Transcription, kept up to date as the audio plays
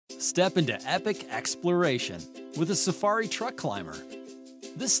Step into epic exploration with a Safari Truck Climber.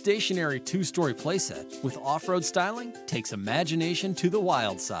 This stationary two-story playset with off-road styling takes imagination to the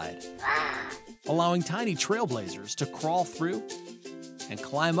wild side, allowing tiny trailblazers to crawl through and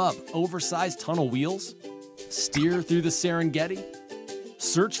climb up oversized tunnel wheels, steer through the Serengeti,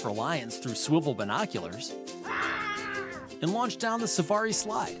 search for lions through swivel binoculars, and launch down the Safari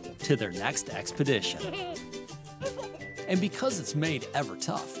Slide to their next expedition. And because it's made ever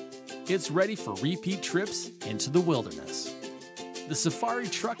tough, it's ready for repeat trips into the wilderness. The Safari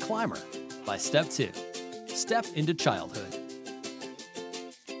Truck Climber by Step2. Step into childhood.